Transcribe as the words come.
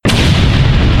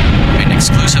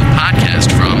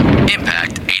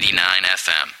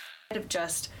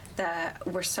that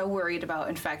we're so worried about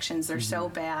infections. They're so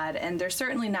bad, and they're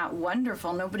certainly not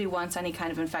wonderful. Nobody wants any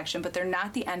kind of infection, but they're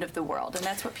not the end of the world, and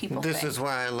that's what people think. This is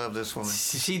why I love this woman.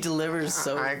 She delivers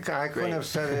so I couldn't have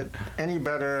said it any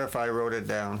better if I wrote it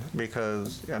down,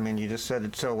 because, I mean, you just said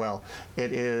it so well.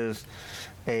 It is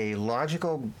a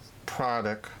logical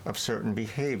product of certain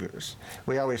behaviors.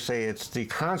 We always say it's the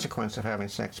consequence of having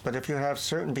sex, but if you have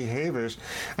certain behaviors,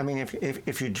 I mean,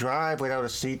 if you drive without a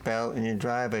seatbelt and you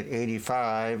drive at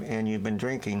 85 and you've been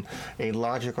drinking, a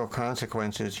logical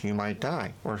consequence is you might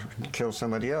die or kill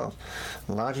somebody else.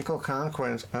 Logical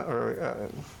consequence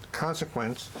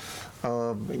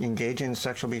of engaging in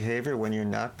sexual behavior when you're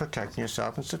not protecting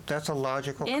yourself, and so that's a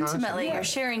logical Intimately, consequence. you're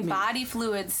sharing body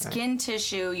fluids, skin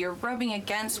tissue, you're rubbing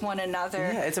against one another.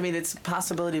 Yeah, it's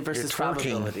possibility versus You're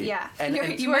twerking. probability. Yeah, and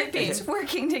you might be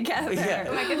twerking together. Yeah.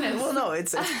 Oh my goodness. Well, no,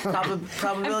 it's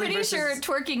probability I'm pretty versus. sure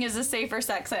twerking is a safer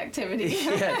sex activity.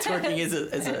 Yeah, twerking is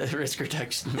a risk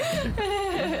reduction.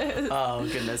 Oh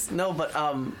goodness, no, but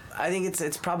I think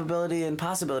it's probability and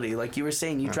possibility. Like you were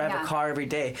saying, you drive a car every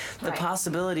day. The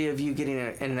possibility of you getting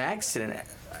in an accident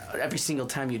every single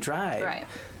time you drive. Right.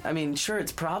 I mean, sure,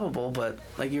 it's probable, but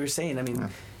like you were saying, I mean,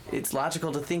 it's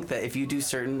logical to think that if you do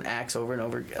certain acts over and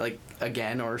over, like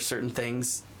again, or certain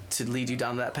things to lead you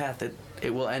down that path, that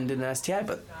it will end in an STI.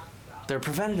 But there are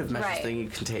preventative measures that you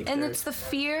can take. And it's the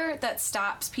fear that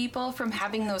stops people from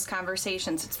having those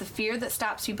conversations. It's the fear that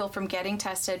stops people from getting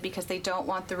tested because they don't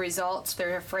want the results.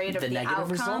 They're afraid of the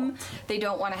outcome. They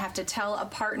don't want to have to tell a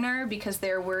partner because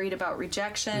they're worried about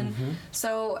rejection.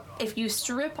 So if you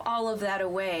strip all of that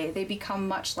away, they become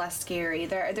much less scary.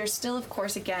 They're still, of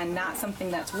course, again, not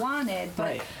something that's wanted,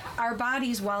 but our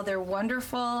bodies, while they're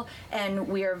wonderful and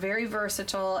we are very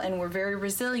versatile and we're very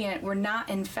resilient, we're not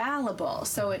infallible.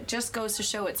 So it just goes to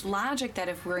show it's logic that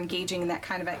if we're engaging in that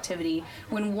kind of activity,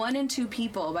 when 1 in 2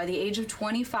 people by the age of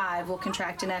 25 will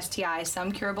contract an STI,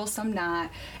 some curable, some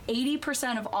not,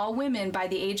 80% of all women by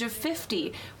the age of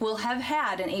 50 will have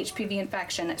had an HPV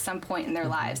infection at some point in their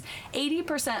lives.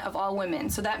 80% of all women.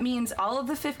 So that means all of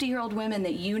the 50-year-old women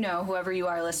that you know, whoever you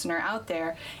are, listener out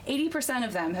there, 80%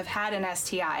 of them have had an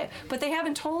STI, but they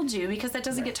haven't told you because that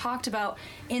doesn't get talked about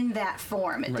in that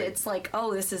form. It's like,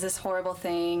 oh, this is this horrible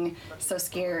thing, so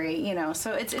scary, you know.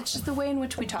 So it's just the way in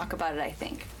which we talk about it, I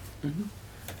think.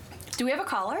 Do we have a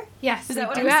caller? Yes, Is that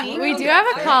what we I'm seeing? do have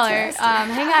a caller.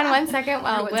 Hang on one second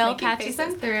while Will patches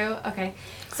them through. Okay,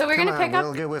 so we're gonna pick up.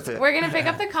 We'll get with it. We're gonna pick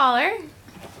up the caller.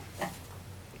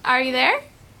 Are you there?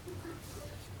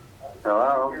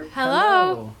 Hello.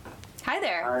 Hello. Hi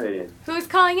there. Hi. Who's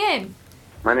calling in?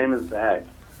 My name is Zach.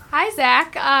 Hi,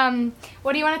 Zach.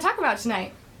 What do you want to talk about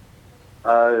tonight?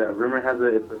 Rumor has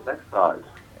it it's a sex talk.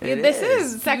 This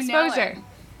is Sexposure.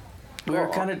 We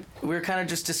were kind of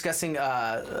just discussing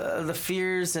the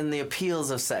fears and the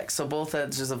appeals of sex. So both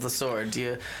edges of the sword.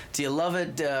 Do you love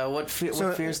it? What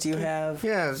fears do you have?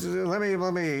 Yeah, let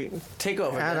me take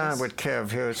over. Add on with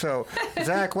Kev here. So,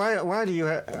 Zach, why do you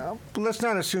have? Let's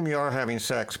not assume you are having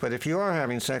sex, but if you are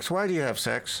having sex, why do you have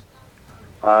sex?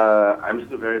 I'm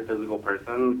just a very physical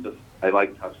person. I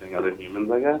like touching other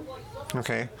humans, I guess.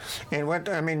 Okay,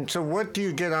 and so what do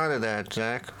you get out of that,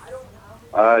 Zach?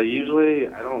 Usually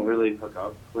I don't really hook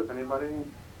up with anybody.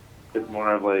 It's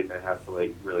more of like I have to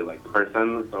like really like the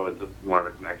person, so it's just more of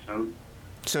a connection.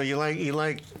 So you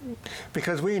like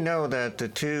because we know that the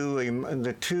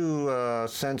two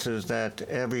senses that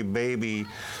every baby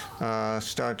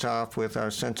starts off with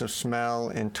are sense of smell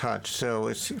and touch.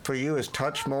 So for you, is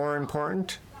touch more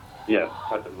important? Yes,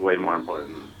 touch is way more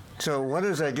important. So what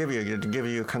does that give you? Does it give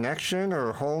you connection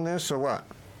or wholeness or what?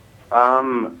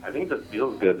 I think it just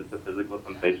feels good. It's a physical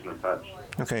sensation of touch.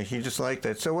 Okay, you just like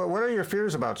that. So what are your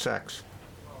fears about sex?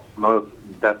 Most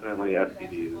definitely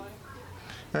STDs.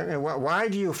 And why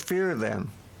do you fear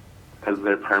them? Because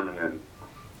they're permanent.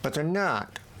 But they're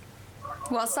not.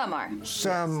 Well, some are.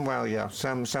 Some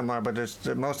are, but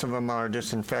most of them are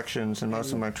just infections, and most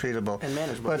of them are treatable. And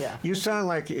manageable, But you sound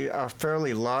like a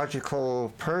fairly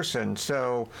logical person,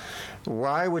 so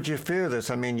why would you fear this?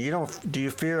 I mean, do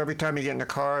you fear every time you get in a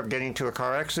car of getting into a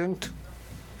car accident?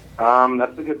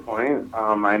 That's a good point.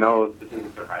 I know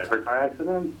statistics are high for car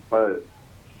accidents, but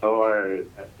so are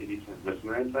STD transmission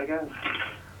rates, I guess.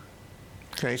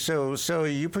 Okay, so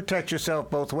you protect yourself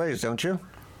both ways, don't you?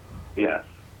 Yes.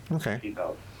 Okay.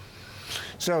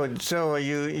 So are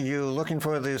you looking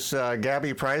for this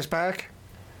Gabby prize pack?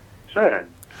 Sure.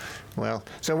 Well,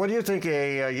 so what do you think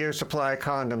a year's supply of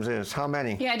condoms is? How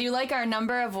many? Yeah, do you like our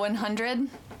number of 100?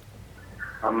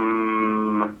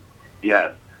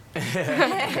 Yes. You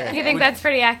think that's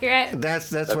pretty accurate?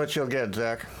 That's what you'll get,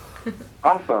 Zach.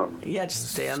 Awesome. Yeah,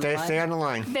 just stay on the line. Stay on the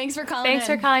line. Thanks for calling. Thanks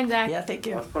for calling, Zach. Yeah, thank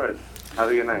you. Of course. Have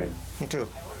a good night. Me too.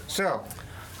 So,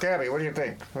 Gabby, what do you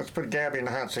think? Let's put Gabby in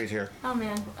the hot seat here. Oh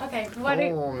man. Okay. What are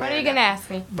you man. gonna ask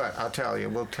me? But I'll tell you,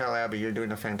 we'll tell Abby you're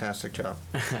doing a fantastic job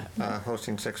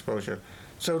hosting Sexposure.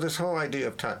 So this whole idea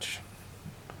of touch,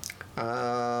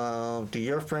 do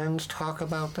your friends talk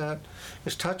about that?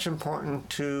 Is touch important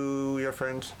to your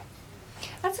friends?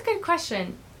 That's a good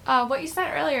question. What you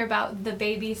said earlier about the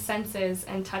baby's senses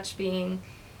and touch being,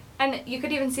 and you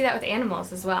could even see that with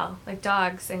animals as well, like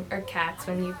dogs or cats.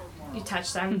 When you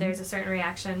touch them, there's a certain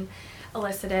reaction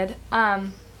elicited. I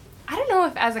don't know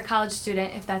if as a college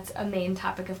student, if that's a main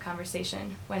topic of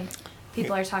conversation when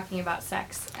people are talking about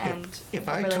sex and if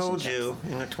I told you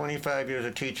in the 25 years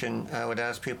of teaching, I would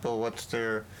ask people what's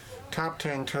their top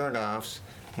 10 turn-offs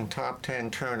and top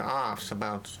 10 turn-offs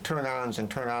about turn-ons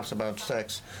and turn-offs about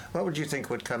sex, what would you think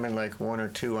would come in like 1 or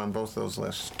 2 on both those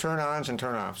lists? Turn-ons and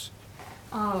turn-offs.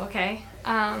 Oh, okay.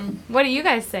 What do you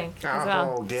guys think as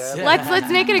well? Oh, Deb.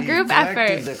 Let's make it a group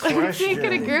Neglected effort. the Let's make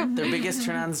it a group. Their biggest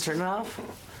turn-ons, turn-off?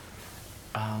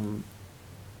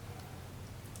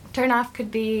 Turn off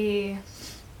could be.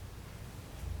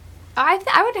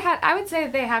 I would say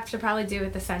they have to probably do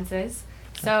with the senses.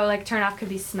 So like turn off could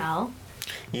be smell.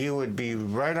 You would be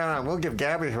right on. We'll give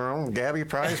Gabby her own Gabby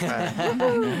prize pack.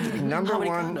 Number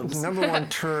one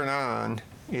turn on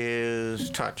is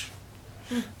touch.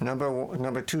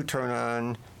 Number 2 turn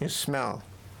on is smell.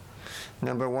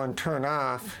 Number 1 turn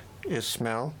off is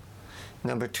smell.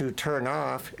 Number 2 turn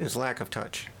off is lack of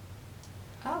touch.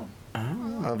 Oh.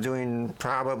 Of doing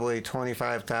probably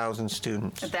 25,000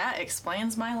 students. That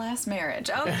explains my last marriage.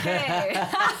 Okay.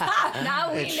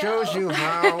 Now we know. It shows you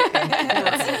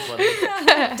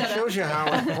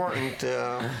how important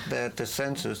that the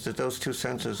senses, that those 2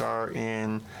 senses are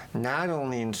in not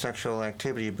only in sexual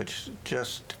activity but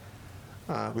just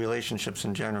relationships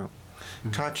in general.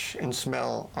 Mm-hmm. Touch and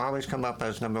smell always come up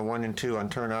as number 1 and 2 on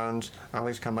turn-ons.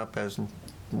 Always come up as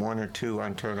 1 or 2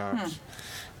 on turn-offs.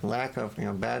 Lack of,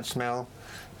 bad smell,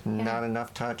 not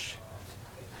enough touch.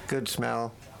 Good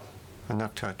smell,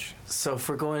 enough touch. So if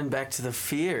we're going back to the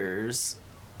fears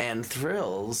and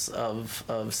thrills of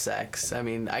sex, I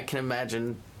mean, I can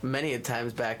imagine many a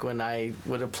times back when I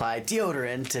would apply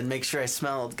deodorant and make sure I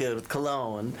smelled good with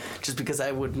cologne, just because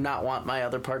I would not want my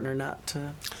other partner not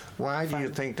to. Why do you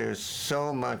think there's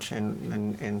so much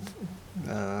in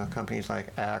companies like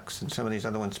Axe and some of these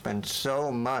other ones spend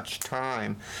so much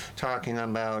time talking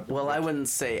about... Well, I wouldn't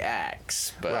say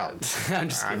Axe, but I'm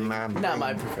just kidding. Not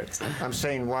my preference. I'm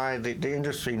saying why the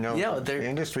industry knows. Yeah, the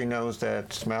industry knows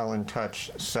that smell and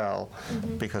touch sell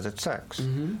because it's sex.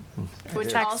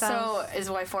 Which also is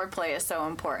why foreplay is so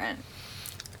important.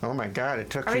 Oh my God!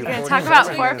 It took. Are we going to talk about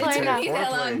foreplay now?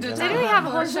 Didn't we have a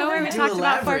whole show where we talked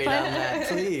about foreplay? On that,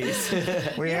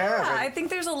 please. We have. I think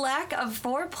there's a lack of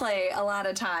foreplay a lot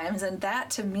of times, and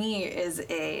that to me is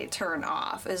a turn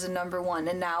off. Is a number 1.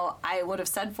 And now I would have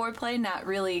said foreplay, not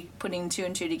really putting 2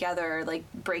 and 2 together, or like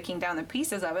breaking down the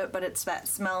pieces of it, but it's that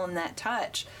smell and that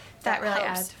touch. That really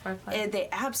helps. adds to foreplay. They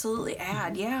absolutely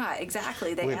add. Yeah,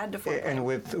 exactly. They add to foreplay. And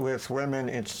with women,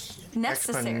 it's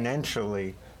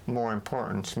exponentially more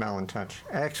important, smell and touch.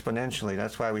 Exponentially.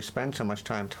 That's why we spend so much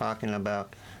time talking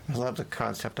about, I love the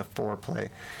concept of foreplay.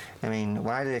 I mean,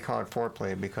 why do they call it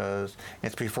foreplay? Because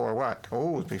it's before what?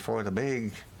 Oh, it's before the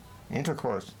big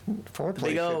intercourse.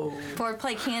 Foreplay.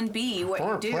 Foreplay can be what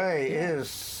you do. Foreplay is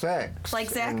sex. Like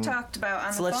Zach talked about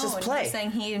on the let's phone. just play. He's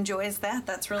saying he enjoys that.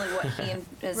 That's really what he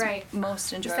is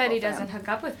most enjoyable. He said he doesn't hook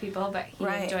up with people, but he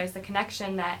enjoys the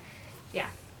connection that,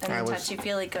 and the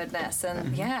touchy-feely goodness.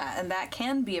 And and that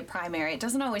can be a primary. It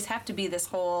doesn't always have to be this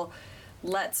whole,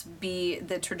 let's be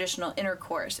the traditional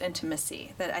intercourse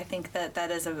intimacy. That I think that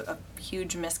is a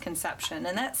huge misconception.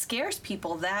 And that scares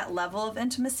people, that level of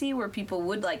intimacy where people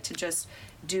would like to just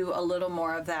do a little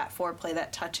more of that foreplay,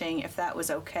 that touching, if that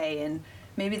was okay. And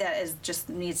maybe that just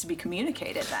needs to be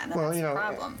communicated then. And that's the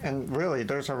problem. And really,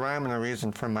 there's a rhyme and a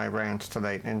reason for my rants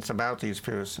tonight, and it's about these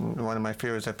fears. And one of my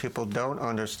fears is that people don't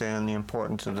understand the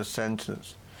importance of the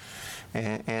senses.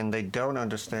 And they don't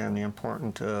understand the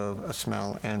importance of a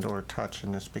smell and or touch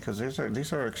in this, because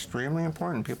these are extremely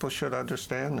important. People should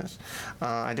understand this.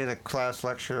 I did a class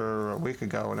lecture a week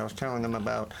ago, and I was telling them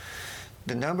about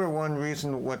the number one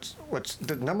reason, what's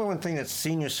the number one thing that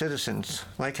senior citizens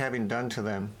like having done to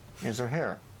them is their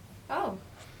hair. Oh.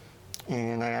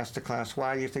 And I asked the class,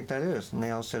 why do you think that is? And they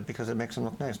all said, because it makes them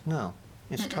look nice. No,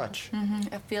 it's touch.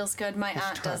 It feels good. My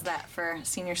aunt does that for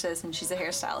senior citizens. She's a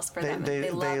hairstylist for them.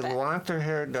 They love it. Want their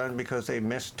hair done because they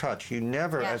miss touch. You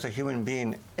never, as a human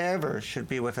being, ever should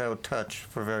be without touch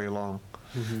for very long.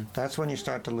 that's when you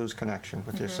start to lose connection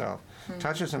with yourself.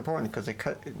 Touch is important because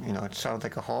it sounds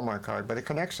like a Hallmark card, but it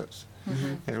connects us.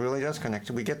 It really does connect.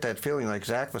 We get that feeling like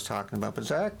Zach was talking about, but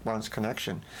Zach wants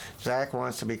connection. Zach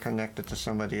wants to be connected to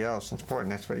somebody else. It's important.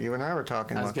 That's what you and I were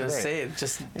talking about today. I was going to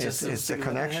say, it's the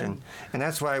connection. And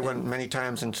that's why when many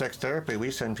times in sex therapy, we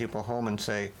send people home and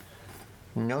say,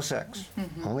 no sex,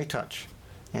 only touch.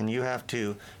 And you have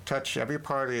to touch every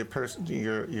part of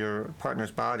your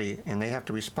partner's body, and they have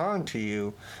to respond to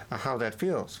you how that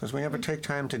feels, because we never take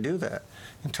time to do that.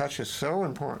 And touch is so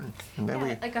important. And then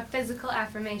like a physical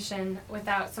affirmation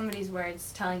without somebody's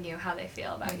words telling you how they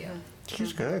feel about you.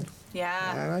 She's good.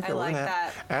 Yeah, I like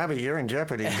that. Abby, you're in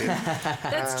jeopardy, dude.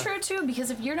 That's true, too,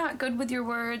 because if you're not good with your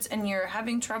words and you're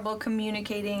having trouble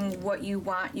communicating what you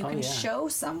want, you can show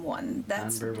someone.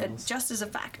 That's just as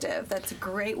effective. That's a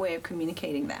great way of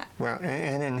communicating that. Well,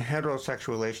 and in heterosexual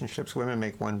relationships, women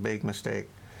make one big mistake.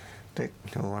 We're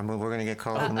going to get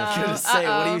called on this. I was going to say,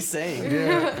 what are you saying?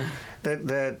 Yeah.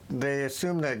 That they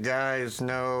assume that guys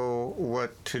know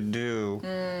what to do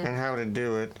and how to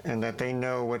do it, and that they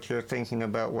know what you're thinking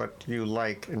about what you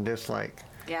like and dislike.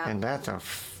 Yeah. And that's a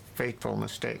fateful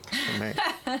mistake to make.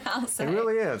 I'll say. It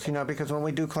really is, because when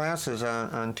we do classes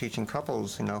on teaching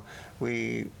couples,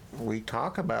 we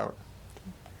talk about,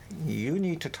 you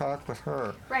need to talk with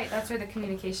her. Right, that's where the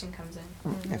communication comes in.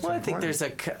 It's well, I think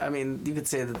important. you could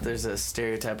say that there's a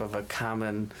stereotype of a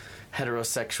common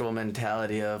heterosexual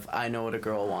mentality of, I know what a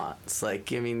girl wants. I've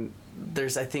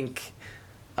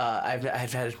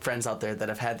had friends out there that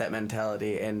have had that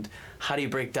mentality, and how do you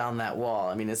break down that wall?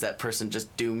 I mean, is that person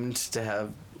just doomed to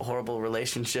have horrible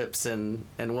relationships and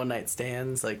one-night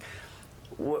stands? Like,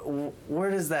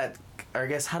 where does that, or I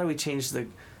guess, how do we change the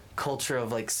culture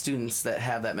of students that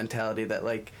have that mentality that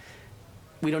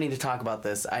we don't need to talk about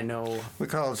this? I know. We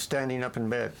call it standing up in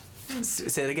bed.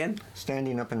 Say it again.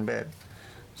 Standing up in bed.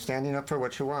 Standing up for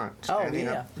what you want. Standing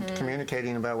up,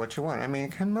 communicating about what you want. I mean,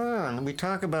 come on. We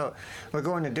talk about, we're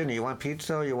going to dinner. You want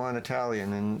pizza or you want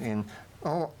Italian? And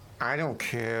I don't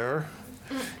care.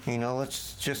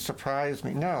 Let's just surprise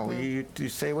me. No, you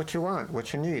say what you want,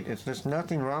 what you need. There's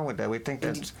nothing wrong with that. We think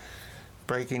that's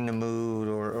breaking the mood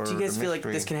or do you guys the feel like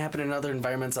this can happen in other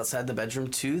environments outside the bedroom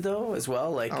too, though, as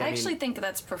well? I actually think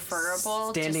that's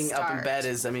preferable. Standing up in bed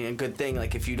is, a good thing.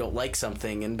 If you don't like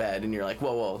something in bed and you're like,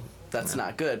 whoa, that's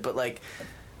not good. But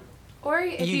or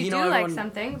if you do like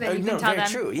something, then you can tell them.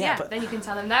 True. Then you can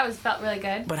tell them that felt really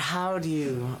good. But how do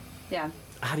you? Yeah.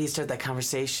 How do you start that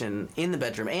conversation in the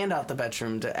bedroom and out the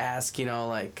bedroom to ask?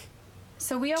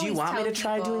 So we always do you want tell me to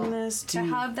try people doing this? To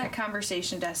have that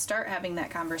conversation, to start having that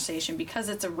conversation, because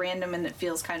it's a random and it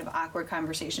feels kind of awkward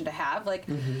conversation to have.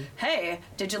 Hey,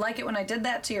 did you like it when I did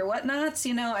that to your whatnots?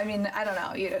 I don't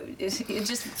know. It's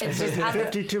just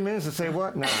 52 minutes to say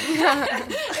whatnot.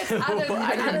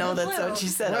 I didn't know that's what she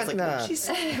said. I was like, what'd she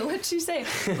say? What'd she say?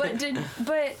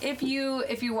 But if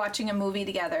you're watching a movie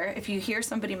together, if you hear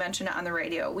somebody mention it on the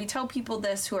radio, we tell people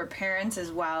this who are parents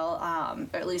as well,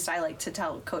 or at least I like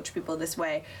to coach people this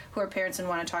way, who are parents and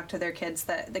want to talk to their kids,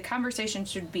 that the conversation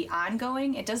should be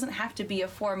ongoing. It doesn't have to be a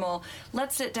formal,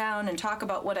 let's sit down and talk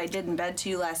about what I did in bed to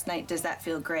you last night. Does that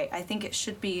feel great? I think it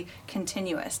should be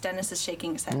continuous. Dennis is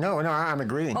shaking his head. No, I'm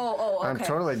agreeing. Okay. I'm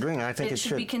totally agreeing. I think it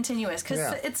should be continuous,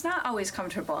 because it's not always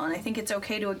comfortable, and I think it's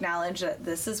okay to acknowledge that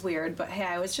this is weird, but hey,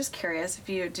 I was just curious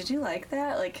did you like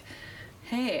that?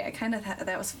 Hey, I kind of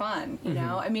that was fun,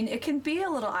 I mean, it can be a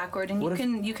little awkward,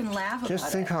 and you can laugh about it.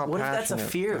 Just think how What if passionate, that's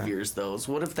a fear of yours, though?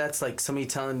 What if that's somebody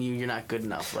telling you you're not good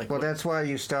enough? That's why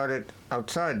you started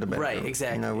outside the bedroom. Right,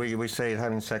 exactly. We say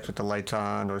having sex with the lights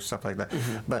on or stuff like that.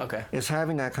 But it's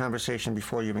having that conversation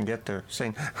before you even get there,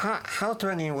 saying, how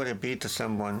threatening would it be to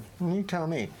someone? And you tell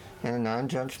me in a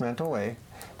non-judgmental way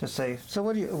to say, so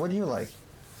what do you like?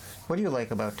 What do you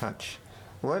like about touch?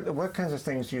 What kinds of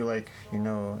things do you like,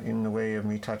 in the way of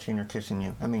me touching or kissing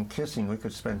you? I mean, kissing, we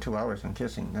could spend 2 hours on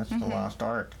kissing. That's the lost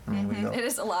art. I mean, it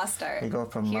is a lost art. We go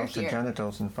from mouth to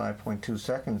genitals in 5.2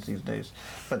 seconds these days.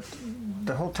 But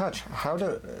the whole touch,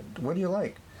 what do you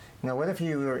like? What if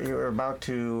you're about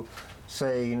to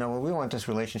say, we want this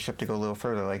relationship to go a little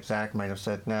further, like Zach might have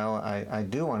said, now I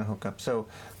do want to hook up. So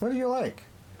what do you like?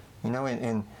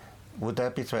 And would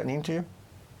that be threatening to you?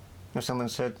 If someone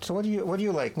said, so what do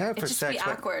you like? Not for sex. It'd just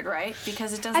be awkward, right?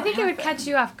 Because it doesn't I think it would catch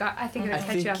you off guard.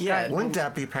 Wouldn't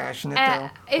that be passionate, though?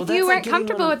 If you weren't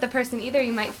comfortable with the person either,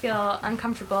 you might feel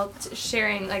uncomfortable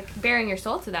sharing, baring your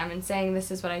soul to them and saying,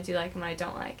 this is what I do like and what I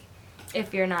don't like.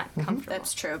 if you're not comfortable.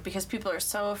 That's true, because people are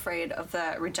so afraid of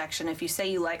the rejection. If you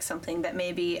say you like something that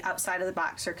may be outside of the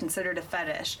box or considered a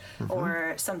fetish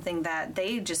or something that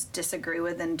they just disagree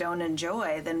with and don't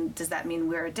enjoy, then does that mean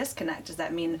we're a disconnect? Does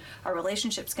that mean our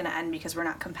relationship's going to end because we're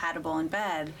not compatible in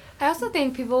bed? I also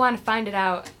think people want to find it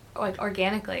out like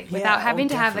organically without having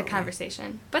to have the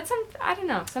conversation. But I don't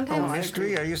know. Sometimes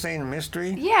mystery? Are you saying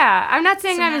mystery? Yeah, I'm not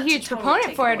saying I'm a huge totally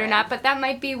proponent for it or not, but that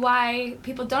might be why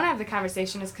people don't have the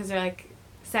conversation, is because they're like,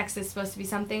 sex is supposed to be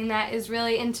something that is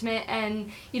really intimate,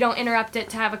 and you don't interrupt it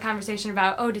to have a conversation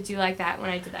about, oh, did you like that when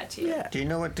I did that to you? Yeah. Do you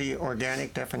know what the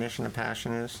organic definition of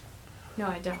passion is? No,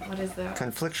 I don't. What is the...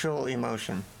 Conflictual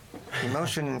emotion.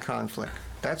 Emotion and conflict.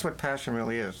 That's what passion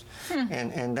really is.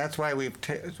 And that's why we've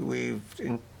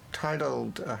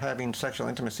entitled having sexual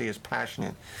intimacy as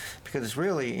passionate, because it's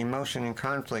really emotion and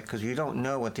conflict, because you don't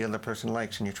know what the other person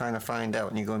likes and you're trying to find out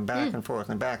and you're going back and forth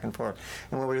and back and forth.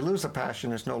 And when we lose the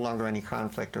passion, there's no longer any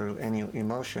conflict or any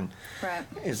emotion. Right.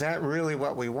 Is that really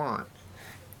what we want?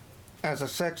 As a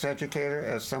sex educator,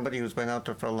 as somebody who's been out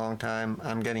there for a long time,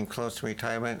 I'm getting close to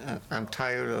retirement. I'm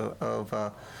tired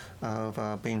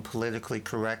of being politically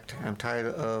correct. I'm tired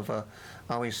of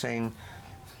always saying,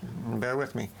 bear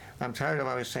with me, I'm tired of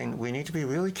always saying we need to be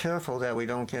really careful that we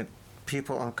don't get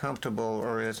people uncomfortable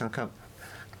or it's uncomfortable.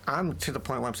 I'm to the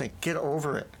point where I'm saying, get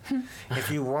over it. If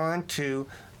you want to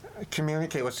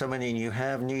communicate with somebody and you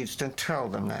have needs, then tell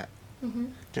them that.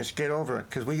 Just get over it,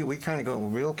 because we kind of go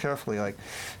real carefully, like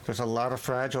there's a lot of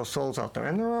fragile souls out there,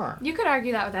 and there are. You could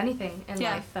argue that with anything in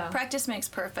life, though. Practice makes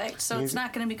perfect, so it's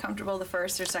not going to be comfortable the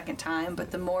first or second time, but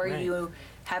the more you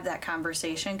have that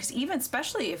conversation, because even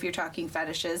especially if you're talking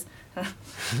fetishes,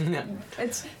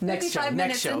 it's next show,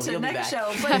 next show, into you'll next be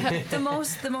back. show. But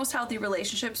the most healthy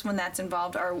relationships when that's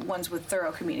involved are ones with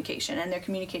thorough communication, and they're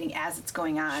communicating as it's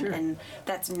going on, and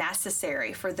that's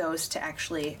necessary for those to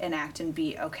actually enact and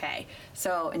be okay.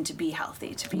 So, and to be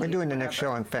healthy, to be. We're doing the next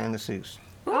show on fantasies.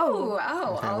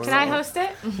 Okay, Can I host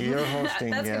it? You're hosting,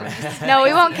 yeah. No,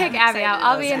 we won't kick Abby out.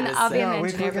 I'll be in No, the we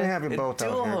engineer can have you booth. both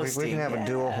out Dual here. We hosting, can have a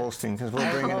dual hosting, because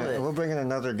we'll bring in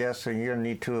another guest, so you're going to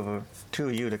need two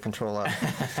of you to control us.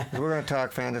 We're going to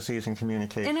talk fantasies and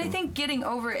communication. And I think getting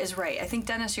over it is right. I think,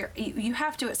 Dennis, you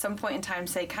have to at some point in time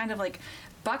say kind of like,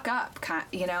 buck up,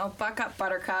 buck up,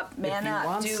 buttercup, man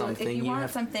up. If you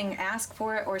want something, ask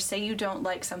for it, or say you don't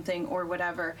like something or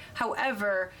whatever.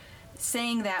 However,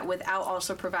 saying that without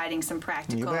also providing some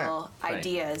practical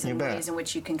ideas and ways in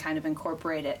which you can kind of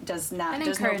incorporate it does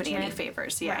nobody any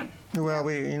favors. Yeah. Right. Well,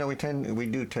 we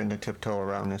do tend to tiptoe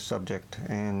around this subject,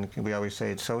 and we always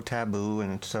say it's so taboo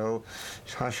and it's so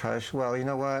hush hush. Well, you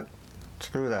know what?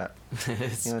 Screw that.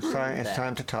 It's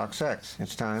time to talk sex.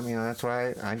 It's time. That's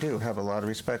why I do have a lot of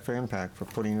respect for Impact for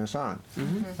putting this on,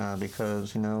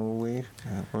 because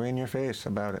we're in your face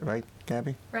about it, right,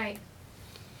 Gabby? Right.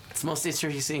 It's the most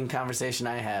interesting conversation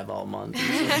I have all month.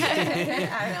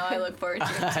 I know. I look forward to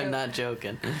it too. I'm not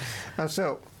joking.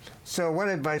 So what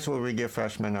advice will we give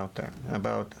freshmen out there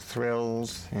about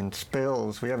thrills and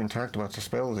spills? We haven't talked about the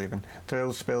spills even.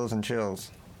 Thrills, spills, and chills.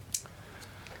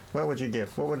 What would you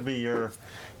give? What would be your,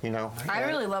 I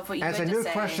really love what you had to say. As a new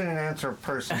question and answer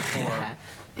person for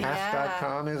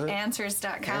Ask.com, is it?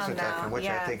 Answers.com now. Which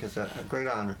I think is a great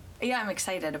honor. Yeah, I'm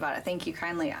excited about it. Thank you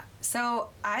kindly. So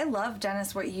I love,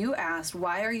 Dennis, what you asked.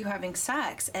 Why are you having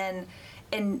sex? And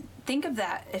think of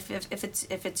that.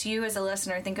 If it's you as a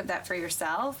listener, think of that for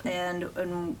yourself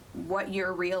and what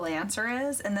your real answer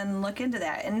is, and then look into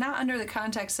that. And not under the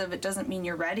context of it doesn't mean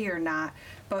you're ready or not,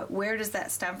 but where does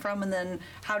that stem from, and then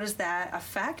how does that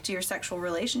affect your sexual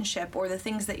relationship or the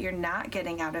things that you're not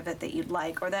getting out of it that you'd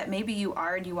like, or that maybe you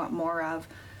are and you want more of,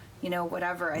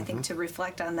 whatever. I think to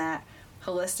reflect on that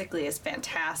holistically is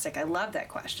fantastic. I love that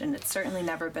question. It's certainly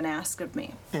never been asked of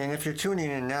me. And if you're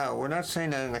tuning in now, we're not saying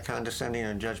that in a condescending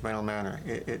or judgmental manner.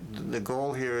 The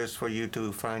goal here is for you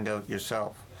to find out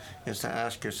yourself, is to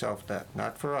ask yourself that,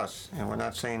 not for us. And we're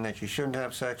not saying that you shouldn't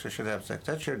have sex or should have sex.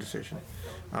 That's your decision.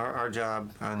 Our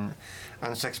job on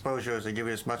Sexposure is to give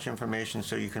you as much information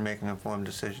so you can make an informed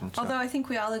decision. So. Although I think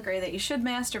we all agree that you should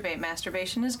masturbate.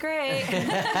 Masturbation is great.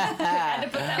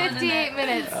 58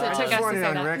 minutes it took us to say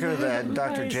on that. record that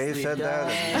Dr. J said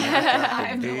that.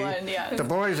 I'm the one, yeah. The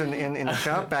boys in the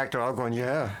shop back there all going,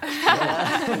 yeah.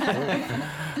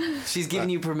 She's giving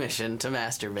you permission to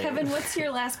masturbate. Kevin, what's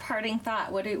your last parting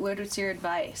thought? What is your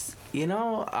advice?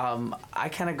 I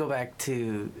kind of go back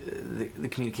to the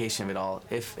communication of it all.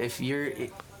 If you're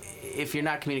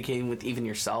not communicating with even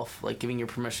yourself, like giving your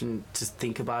permission to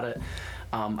think about it,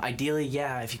 ideally,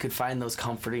 if you could find those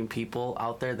comforting people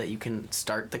out there that you can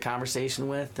start the conversation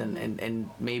with and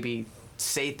maybe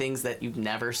say things that you've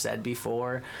never said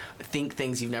before, think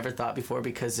things you've never thought before,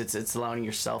 because it's allowing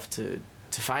yourself to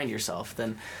find yourself,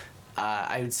 then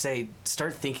I would say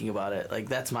start thinking about it. Like,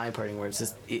 that's my parting words.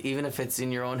 Just, even if it's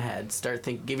in your own head,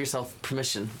 give yourself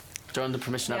permission. Throwing the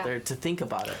permission out there to think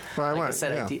about it. Well, I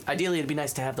said, ideally it'd be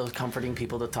nice to have those comforting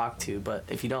people to talk to, but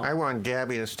if you don't... I want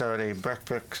Gabby to start a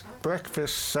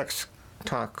breakfast sex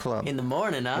talk club. In the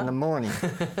morning, huh? In the morning.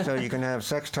 So you can have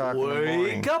sex talk in the morning.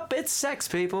 Wake up, it's sex,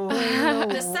 people.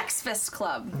 The Sex Fist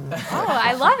Club. Oh,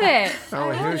 I love it.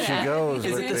 Oh, here she goes.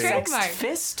 Is with it the the Sex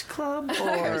Fist Club? Or...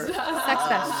 Sex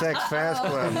Fest. Sex Fast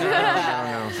Club.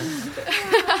 No.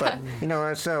 But,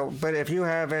 but if you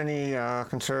have any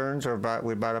concerns or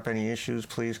we brought up any issues,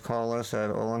 please call us at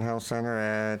Olin Health Center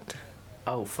at...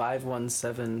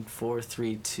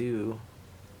 517-432...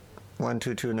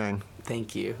 1229.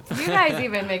 Thank you. You guys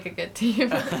even make a good team.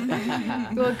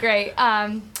 Well, great.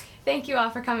 Thank you all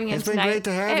for coming in tonight. It's been great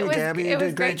to have you, Gabby. You did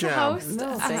a great job. It was great to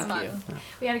host. Thank you.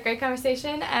 We had a great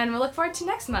conversation, and we'll look forward to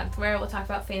next month, where we'll talk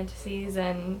about fantasies.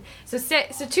 And so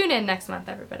tune in next month,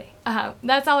 everybody.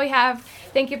 That's all we have.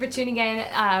 Thank you for tuning in.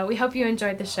 We hope you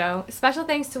enjoyed the show. Special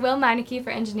thanks to Will Meineke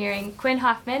for engineering, Quinn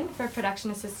Hoffman for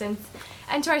production assistance,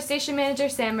 and to our station manager,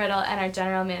 Sam Riddle, and our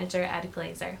general manager, Ed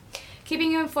Glazer.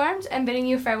 Keeping you informed and bidding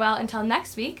you farewell until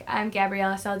next week, I'm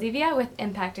Gabriela Saldivia with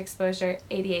Impact Exposure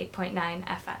 88.9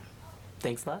 FM.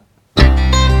 Thanks a lot.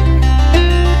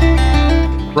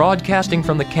 Broadcasting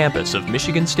from the campus of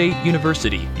Michigan State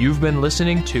University, you've been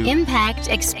listening to Impact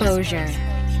Exposure.